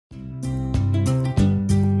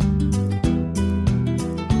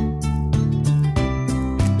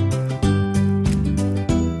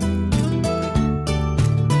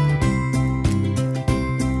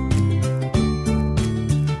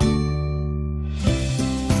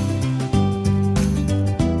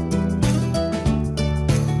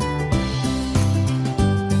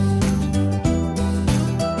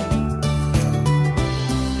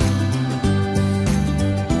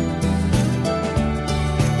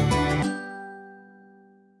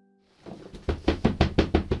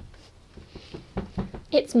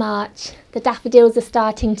It's March, the daffodils are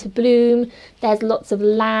starting to bloom, there's lots of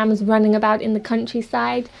lambs running about in the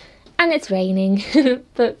countryside, and it's raining.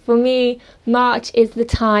 But for me, March is the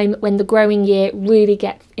time when the growing year really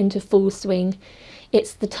gets into full swing.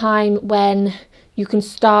 It's the time when you can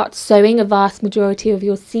start sowing a vast majority of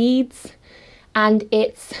your seeds, and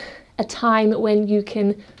it's a time when you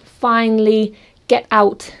can finally get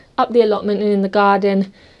out up the allotment and in the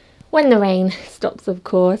garden, when the rain stops, of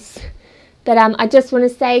course. But I just want to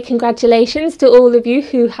say congratulations to all of you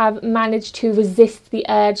who have managed to resist the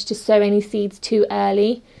urge to sow any seeds too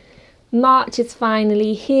early. March is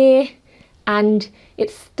finally here and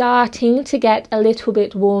it's starting to get a little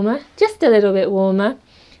bit warmer, just a little bit warmer,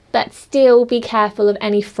 but still be careful of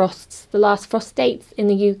any frosts. The last frost dates in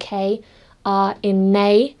the UK are in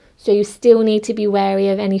May, so you still need to be wary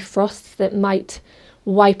of any frosts that might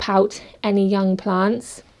wipe out any young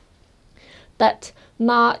plants. But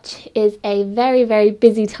March is a very, very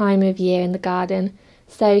busy time of year in the garden.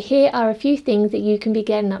 So here are a few things that you can be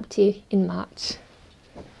getting up to in March.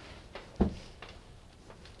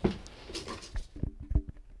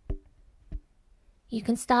 You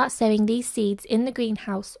can start sowing these seeds in the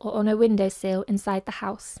greenhouse or on a windowsill inside the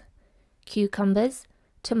house. Cucumbers,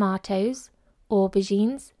 tomatoes,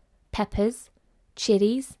 aubergines, peppers,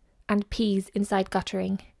 chilies and peas inside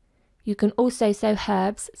guttering. You can also sow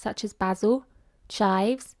herbs such as basil,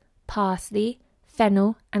 chives, parsley,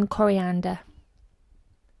 fennel and coriander.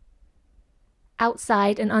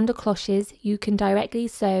 Outside and under cloches you can directly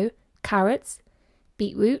sow carrots,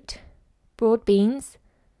 beetroot, broad beans,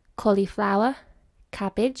 cauliflower,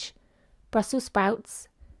 cabbage, Brussels sprouts,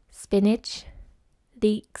 spinach,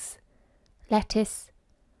 leeks, lettuce,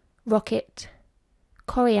 rocket,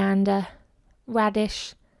 coriander,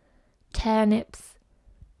 radish, turnips,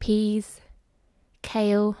 peas,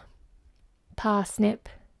 kale, parsnip,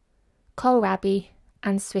 kohlrabi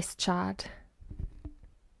and Swiss chard.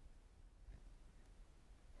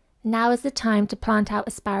 Now is the time to plant out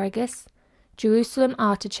asparagus, Jerusalem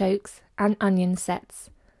artichokes and onion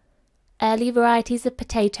sets. Early varieties of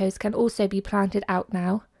potatoes can also be planted out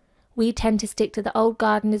now. We tend to stick to the old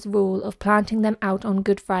gardener's rule of planting them out on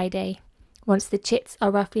Good Friday, once the chits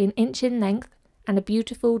are roughly an inch in length and a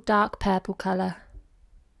beautiful dark purple colour.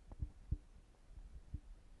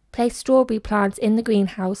 Place strawberry plants in the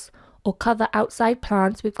greenhouse or cover outside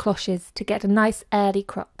plants with cloches to get a nice early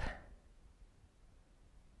crop.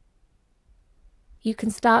 You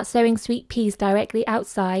can start sowing sweet peas directly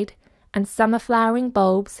outside, and summer flowering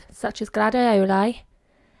bulbs such as gladioli,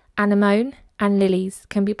 anemone and lilies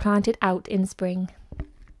can be planted out in spring.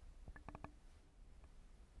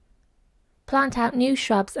 Plant out new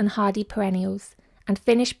shrubs and hardy perennials and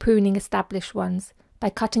finish pruning established ones by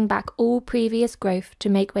cutting back all previous growth to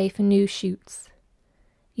make way for new shoots.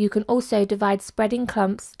 You can also divide spreading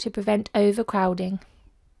clumps to prevent overcrowding.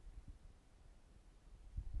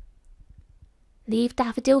 Leave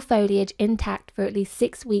daffodil foliage intact for at least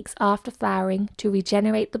 6 weeks after flowering to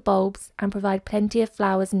regenerate the bulbs and provide plenty of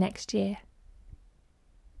flowers next year.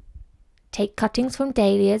 Take cuttings from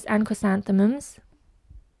dahlias and chrysanthemums.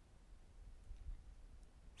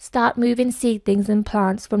 Start moving seedlings and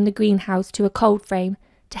plants from the greenhouse to a cold frame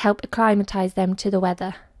to help acclimatise them to the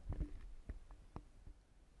weather.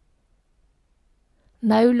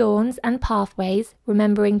 Mow lawns and pathways,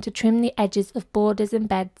 remembering to trim the edges of borders and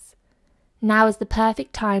beds. Now is the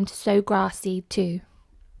perfect time to sow grass seed too.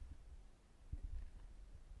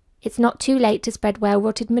 It's not too late to spread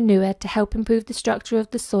well-rotted manure to help improve the structure of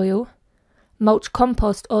the soil. Mulch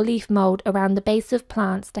compost or leaf mould around the base of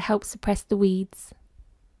plants to help suppress the weeds.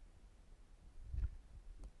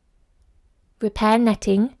 Repair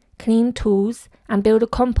netting, clean tools and build a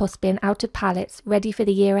compost bin out of pallets ready for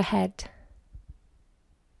the year ahead.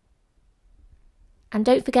 And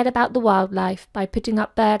don't forget about the wildlife by putting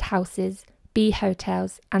up bird houses, bee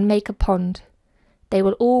hotels and make a pond. They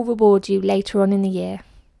will all reward you later on in the year.